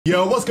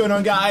Yo, what's going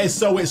on, guys?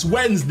 So it's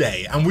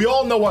Wednesday and we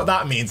all know what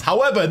that means.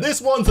 However, this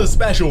one's a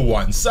special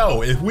one.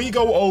 So if we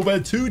go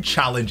over to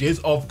challenges,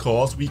 of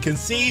course, we can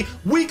see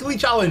weekly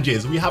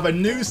challenges. We have a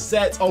new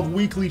set of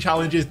weekly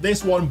challenges,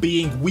 this one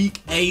being week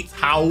 8.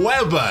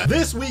 However,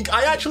 this week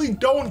I actually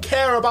don't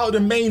care about the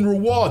main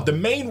reward. The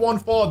main one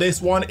for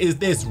this one is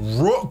this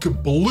Rook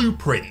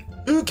blueprint.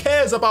 Who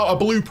cares about a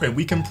blueprint?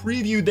 We can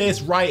preview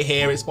this right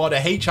here. It's for the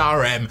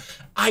HRM.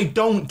 I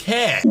don't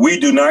care. We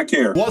do not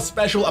care. What's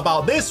special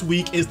about this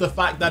week is the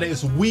fact that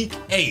it's week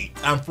 8.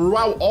 And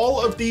throughout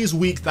all of these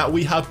weeks that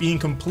we have been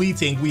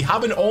completing, we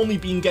haven't only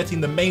been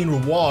getting the main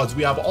rewards,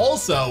 we have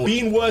also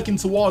been working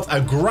towards a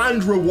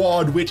grand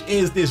reward, which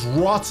is this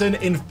Rotten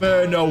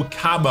Inferno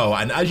camo.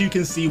 And as you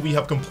can see, we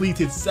have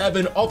completed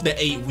 7 of the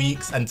 8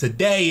 weeks, and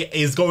today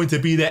is going to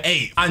be the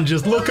 8th. And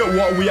just look at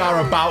what we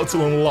are about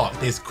to unlock.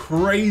 This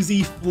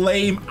crazy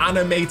flame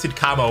animated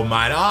camo,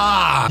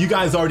 man. You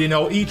guys already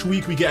know each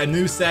week we get a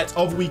new set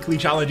of weekly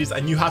challenges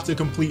and you have to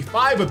complete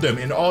 5 of them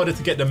in order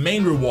to get the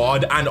main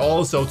reward and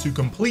also to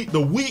complete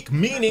the week,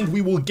 meaning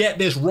we will get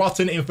this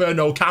Rotten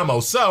Inferno camo.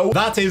 So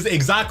that is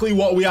exactly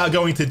what we are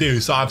going to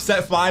do. So I've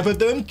set 5 of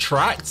them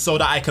tracked so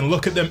that I can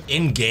look at them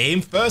in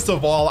game. First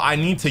of all, I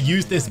need to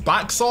use this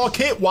backsaw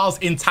kit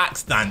whilst in tack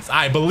stance,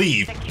 I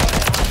believe.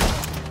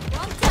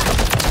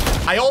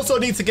 I also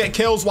need to get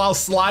kills while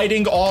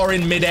sliding or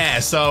in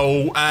midair,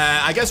 so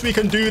I guess we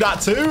can do that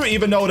too,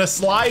 even though the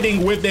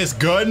sliding with this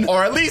gun,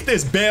 or at least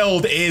this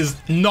build, is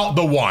not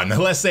the one.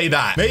 Let's say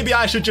that. Maybe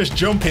I should just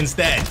jump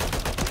instead.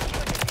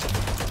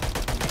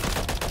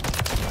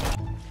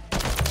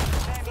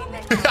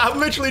 I'm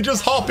literally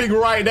just hopping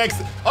right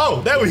next.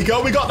 Oh, there we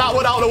go. We got that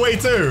one out of the way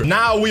too.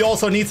 Now we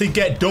also need to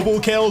get double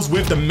kills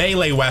with the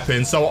melee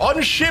weapon. So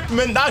on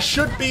shipment, that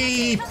should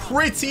be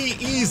pretty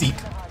easy.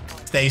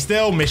 Stay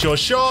still, miss your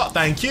shot,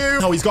 thank you.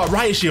 Oh, he's got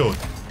riot shield.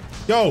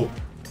 Yo,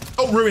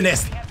 don't ruin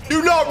this.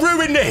 Do not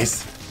ruin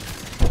this.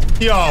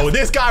 Yo,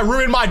 this guy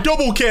ruined my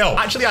double kill.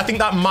 Actually, I think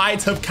that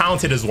might have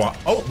counted as one.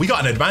 Oh, we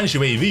got an advanced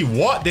UAV.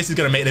 What? This is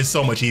gonna make this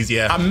so much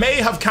easier. I may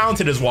have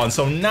counted as one,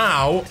 so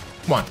now,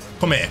 come on,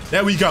 come here.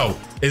 There we go.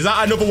 Is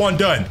that another one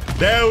done?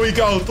 There we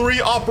go. 3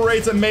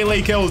 operator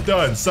melee kills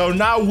done. So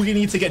now we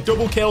need to get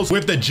double kills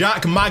with the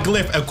Jack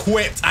Maglyph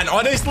equipped. And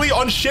honestly,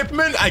 on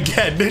shipment,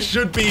 again, this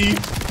should be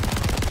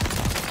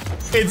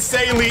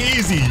insanely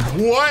easy.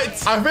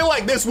 What? I feel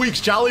like this week's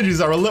challenges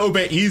are a little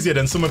bit easier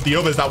than some of the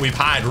others that we've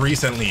had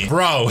recently.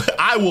 Bro,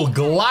 I will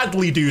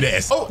gladly do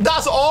this. Oh,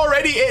 that's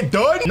already it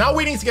done? Now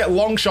we need to get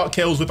long shot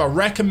kills with a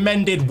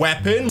recommended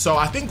weapon. So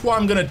I think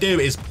what I'm gonna do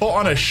is put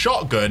on a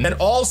shotgun and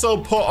also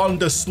put on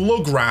the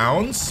slug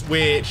rounds,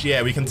 which,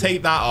 yeah, we can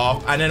take that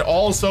off. And then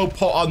also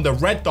put on the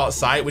red dot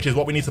sight, which is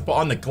what we need to put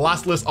on the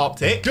glassless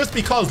optic, just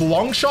because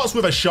long shots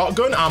with a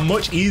shotgun are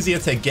much easier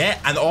to get.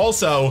 And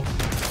also,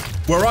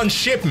 we're on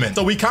shipment,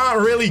 so we can't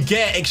really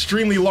get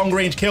extremely long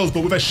range kills,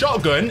 but with a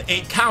shotgun,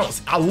 it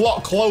counts a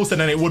lot closer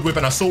than it would with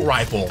an assault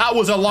rifle. That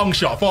was a long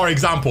shot, for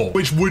example,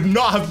 which would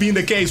not have been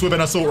the case with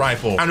an assault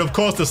rifle. And of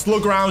course, the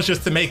slug rounds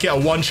just to make it a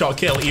one-shot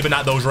kill, even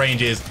at those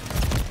ranges.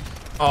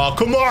 Oh,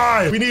 come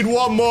on. We need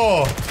one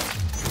more.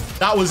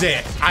 That was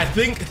it. I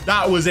think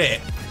that was it.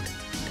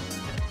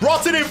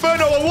 Rotten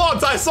Inferno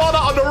unlocked. I saw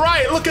that on the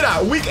right. Look at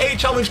that. Week 8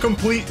 challenge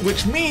complete,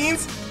 which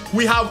means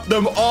we have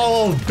them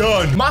all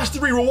done.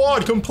 Mastery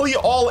reward, complete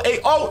all 8.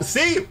 Oh,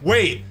 see?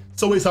 Wait.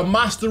 So it's a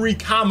mastery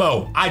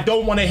camo. I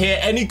don't want to hear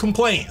any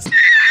complaints.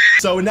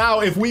 So now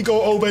if we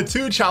go over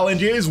to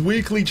challenges,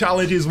 weekly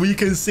challenges, we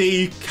can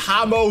see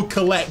camo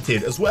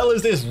collected, as well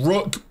as this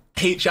Rook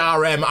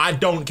HRM. I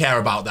don't care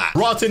about that.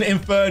 Rotten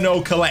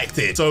Inferno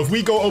collected. So if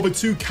we go over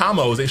to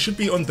camos, it should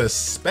be under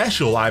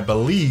special, I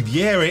believe.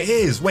 Yeah, it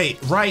is. Wait,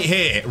 right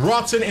here.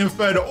 Rotten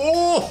Inferno.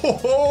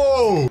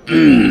 Oh,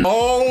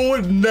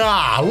 oh,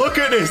 nah. Look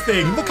at this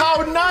thing. Look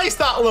how nice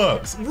that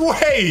looks.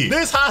 Wait,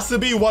 this has to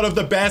be one of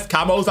the best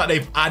camos that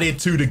they've added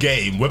to the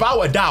game. Without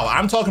a doubt.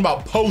 I'm talking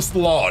about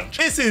post-launch.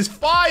 This is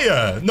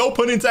fire. No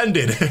pun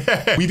intended.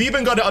 We've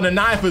even got it on a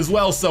knife as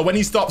well. So when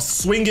he stops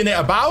swinging it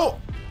about,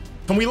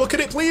 can we look at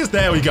it, please?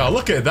 There we go.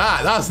 Look at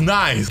that. That's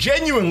nice.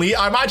 Genuinely,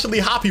 I'm actually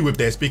happy with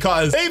this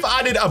because they've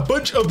added a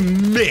bunch of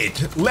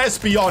mid, let's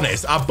be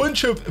honest, a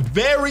bunch of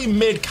very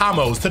mid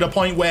camos to the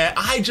point where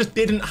I just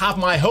didn't have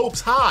my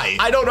hopes high.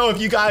 I don't know if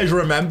you guys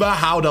remember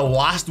how the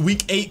last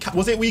week 8,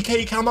 was it week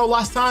 8 camo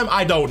last time?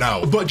 I don't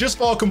know. But just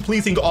for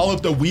completing all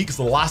of the weeks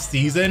last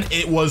season,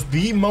 it was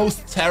the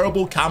most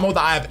terrible camo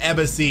that I have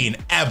ever seen,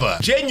 ever.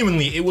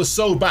 Genuinely, it was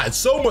so bad.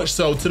 So much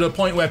so to the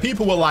point where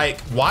people were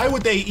like, why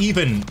would they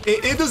even,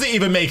 it doesn't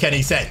even make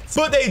any sense,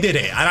 but they did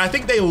it, and I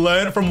think they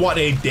learned from what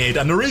they did.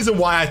 And the reason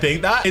why I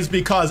think that is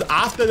because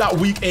after that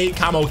week 8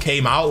 camo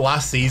came out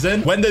last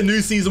season, when the new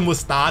season was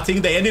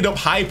starting, they ended up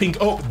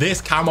hyping up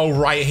this camo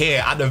right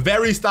here at the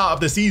very start of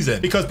the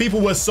season because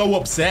people were so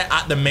upset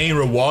at the main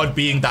reward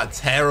being that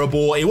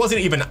terrible. It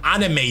wasn't even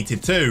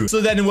animated too.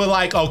 So then we're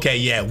like, okay,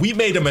 yeah, we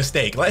made a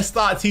mistake. Let's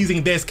start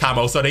teasing this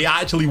camo so they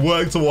actually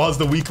work towards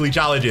the weekly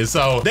challenges.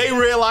 So they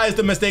realized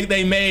the mistake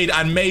they made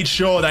and made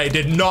sure that it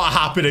did not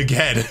happen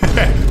again.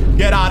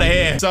 Get out of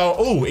here. So,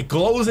 oh, it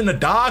glows in the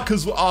dark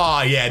as well.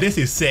 Oh, yeah, this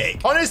is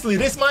sick. Honestly,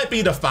 this might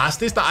be the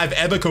fastest that I've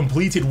ever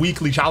completed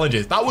weekly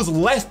challenges. That was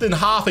less than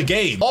half a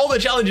game. All the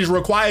challenges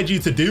required you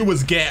to do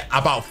was get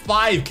about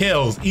 5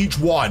 kills each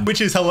one,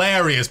 which is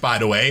hilarious, by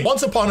the way.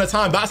 Once upon a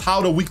time, that's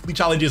how the weekly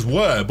challenges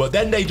were, but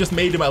then they just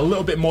made them a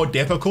little bit more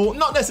difficult.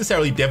 Not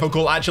necessarily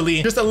difficult,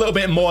 actually, just a little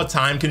bit more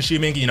time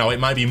consuming. You know, it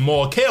might be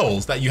more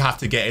kills that you have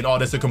to get in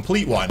order to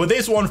complete one. But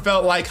this one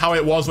felt like how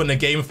it was when the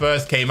game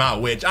first came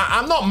out, which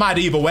I'm not mad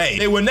either way.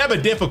 They were never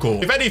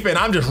difficult. If anything,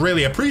 I'm just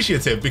really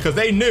appreciative because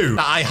they knew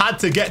that I had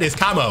to get this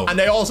camo, and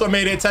they also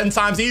made it 10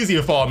 times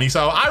easier for me,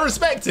 so I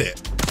respect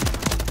it.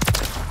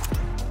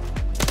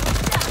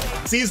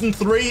 Season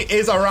 3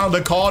 is around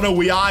the corner.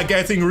 We are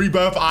getting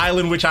Rebirth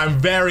Island, which I'm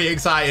very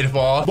excited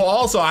for. But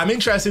also, I'm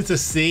interested to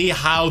see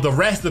how the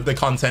rest of the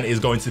content is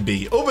going to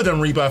be, other than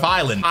Rebirth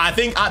Island. I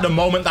think at the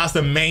moment, that's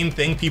the main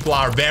thing people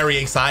are very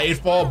excited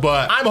for,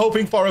 but I'm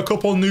hoping for a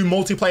couple new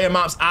multiplayer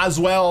maps as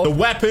well. The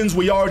weapons,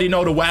 we already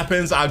know the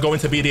weapons are going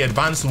to be the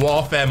Advanced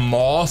Warfare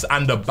Morse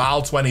and the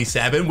BAL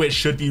 27, which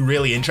should be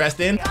really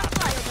interesting.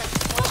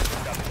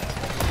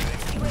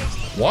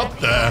 What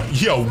the?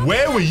 Yo,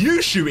 where were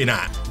you shooting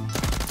at?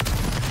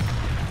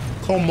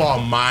 Come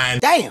on, man.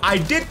 Damn. I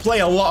did play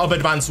a lot of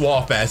Advanced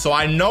Warfare, so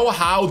I know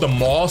how the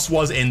Morse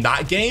was in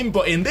that game,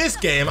 but in this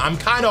game, I'm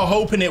kind of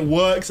hoping it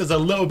works as a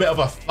little bit of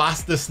a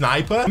faster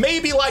sniper.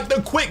 Maybe like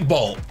the Quick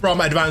Bolt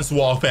from Advanced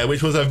Warfare,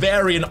 which was a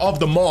variant of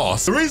the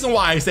Morse. The reason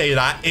why I say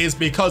that is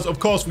because, of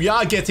course, we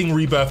are getting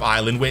Rebirth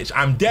Island, which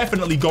I'm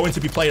definitely going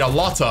to be playing a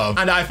lot of,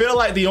 and I feel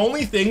like the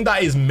only thing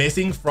that is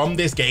missing from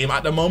this game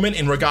at the moment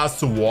in regards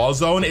to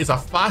Warzone is a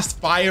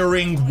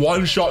fast-firing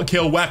one-shot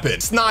kill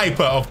weapon.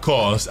 Sniper, of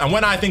course, and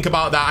when I think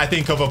about that, I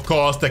think of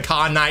course, the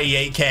Kar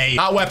 98K.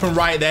 That weapon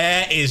right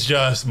there is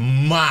just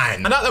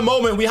mine. And at the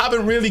moment, we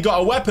haven't really got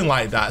a weapon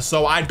like that.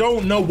 So I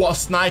don't know what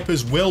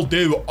snipers will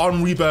do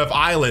on Rebirth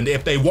Island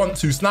if they want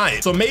to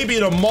snipe. So maybe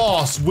the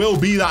Morse will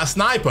be that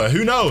sniper.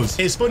 Who knows?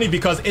 It's funny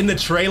because in the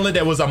trailer,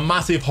 there was a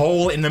massive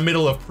hole in the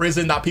middle of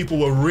prison that people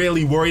were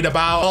really worried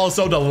about.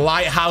 Also, the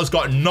lighthouse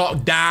got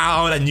knocked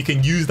down and you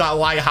can use that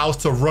lighthouse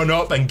to run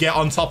up and get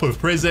on top of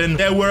prison.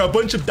 There were a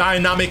bunch of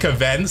dynamic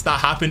events that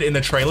happened in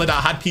the trailer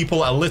that had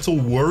people a little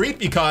worried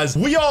because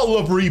we all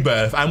love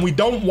Rebirth and we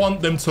don't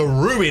want them to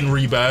ruin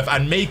Rebirth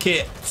and make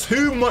it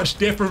too much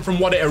different from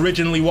what it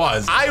originally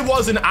was. I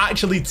wasn't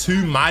actually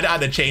too mad at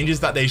the changes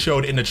that they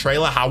showed in the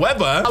trailer.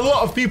 However, a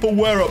lot of people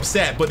were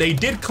upset, but they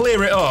did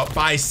clear it up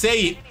by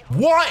saying,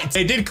 what?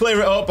 They did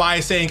clear it up by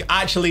saying,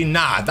 actually,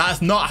 nah,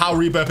 that's not how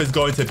Rebirth is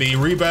going to be.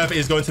 Rebirth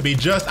is going to be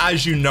just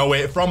as you know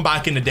it from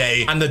back in the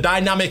day. And the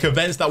dynamic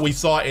events that we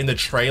saw in the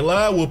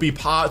trailer will be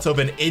part of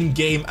an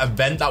in-game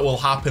event that will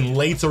happen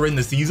later in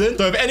the season.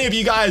 So if any of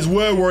you guys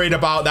were worried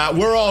about that,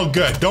 we're all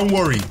good. Don't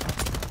worry.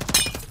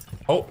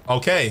 Oh,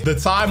 okay. The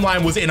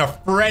timeline was in a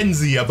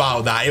frenzy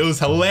about that. It was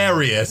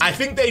hilarious. I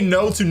think they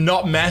know to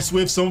not mess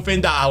with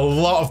something that a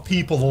lot of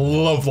people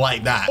love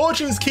like that.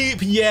 Fortune's Keep,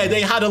 yeah,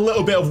 they had a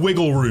little bit of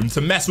wiggle room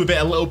to mess with it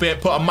a little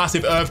bit, put a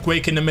massive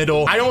earthquake in the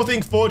middle. I don't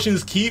think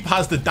Fortune's Keep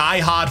has the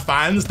die-hard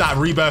fans that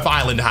Rebirth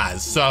Island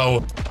has,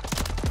 so...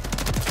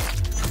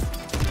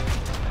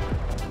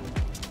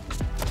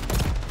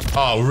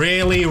 Oh,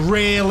 really?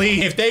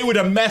 Really? If they would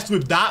have messed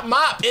with that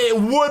map, it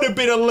would have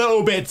been a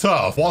little bit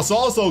tough. What's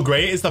also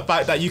great is the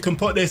fact that you can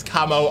put this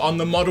camo on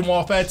the Modern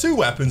Warfare 2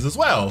 weapons as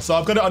well. So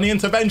I've got it on the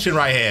intervention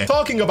right here.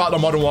 Talking about the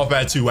Modern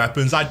Warfare 2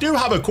 weapons, I do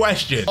have a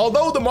question.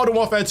 Although the Modern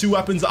Warfare 2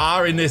 weapons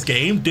are in this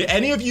game, do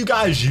any of you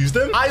guys use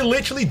them? I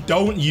literally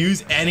don't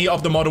use any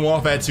of the Modern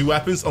Warfare 2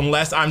 weapons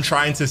unless I'm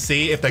trying to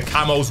see if the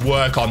camos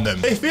work on them.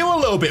 They feel a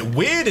little bit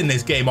weird in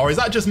this game, or is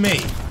that just me?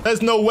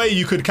 There's no way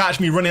you could catch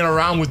me running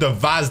around with the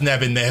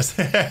Vaznev in this.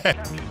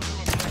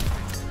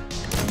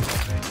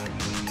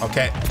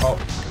 Okay. Oh.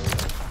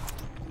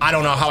 I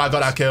don't know how I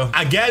got that kill.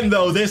 Again,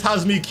 though, this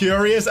has me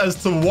curious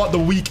as to what the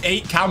week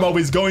 8 camo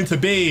is going to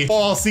be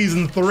for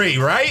season 3,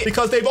 right?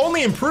 Because they've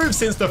only improved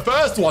since the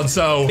first one.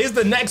 So is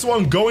the next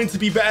one going to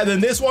be better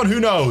than this one? Who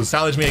knows?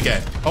 Challenge me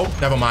again. Oh,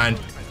 never mind.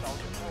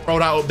 Throw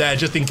that up there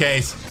just in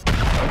case.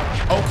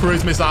 Oh,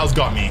 cruise missiles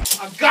got me.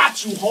 I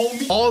got you,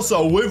 homie.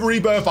 Also, with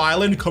Rebirth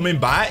Island coming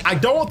back, I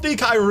don't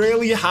think I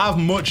really have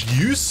much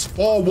use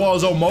for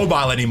Warzone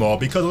Mobile anymore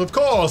because, of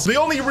course, the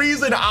only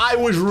reason I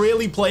was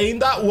really playing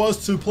that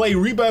was to play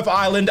Rebirth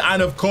Island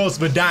and, of course,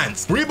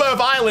 Verdansk. Rebirth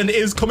Island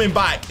is coming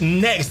back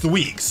next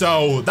week,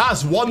 so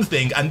that's one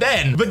thing. And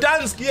then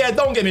Verdansk, yeah,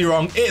 don't get me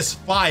wrong, it's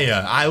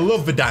fire. I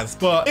love Verdansk,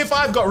 but if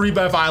I've got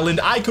Rebirth Island,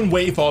 I can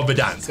wait for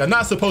Verdansk, and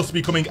that's supposed to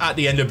be coming at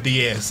the end of the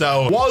year.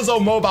 So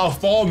Warzone Mobile,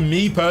 for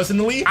me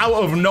personally, out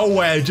of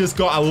nowhere, just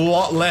got a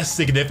lot less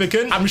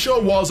significant. I'm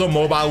sure Warzone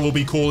Mobile will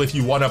be cool if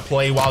you want to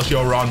play whilst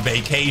you're on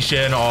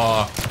vacation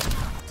or...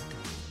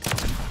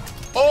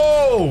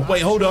 Oh,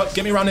 wait, hold up.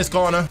 Get me around this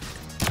corner.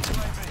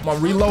 Come on,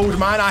 reload,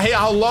 man. I hate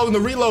how long the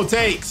reload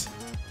takes.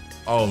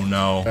 Oh,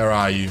 no. Where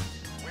are you?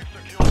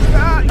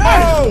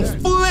 Oh,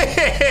 flip!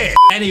 lit.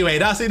 Anyway,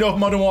 that's enough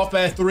Modern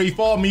Warfare 3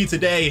 for me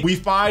today. We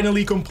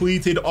finally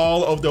completed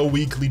all of the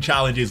weekly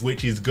challenges,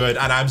 which is good.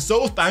 And I'm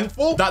so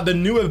thankful that the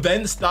new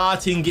event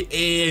starting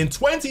in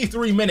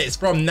 23 minutes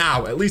from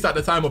now, at least at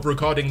the time of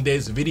recording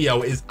this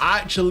video, is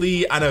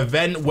actually an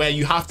event where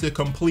you have to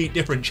complete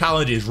different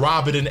challenges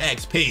rather than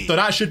XP. So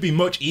that should be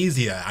much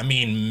easier. I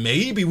mean,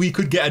 maybe we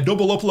could get a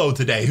double upload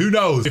today. Who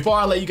knows? Before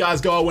I let you guys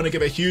go, I want to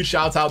give a huge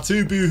shout out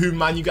to Boohoo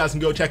Man. You guys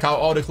can go check out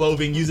all the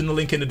clothing using the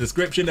link in the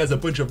description. There's a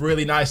bunch of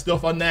really nice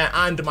stuff on there,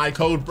 and my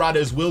code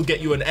Braderz will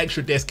get you an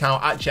extra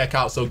discount at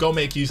checkout, so go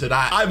make use of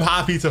that. I'm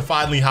happy to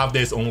finally have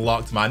this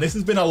unlocked, man. This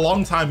has been a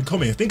long time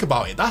coming. Think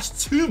about it.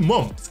 That's 2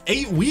 months,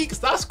 8 weeks.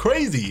 That's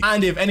crazy.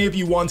 And if any of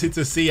you wanted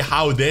to see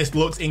how this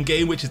looks in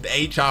game, which is the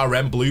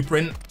HRM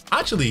blueprint,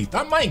 actually,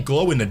 that might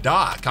glow in the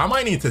dark. I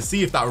might need to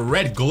see if that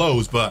red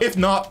glows, but if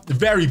not,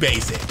 very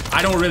basic.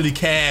 I don't really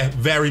care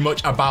very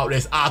much about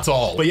this at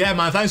all. But yeah,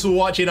 man, thanks for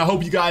watching. I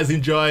hope you guys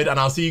enjoyed, and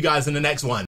I'll see you guys in the next one.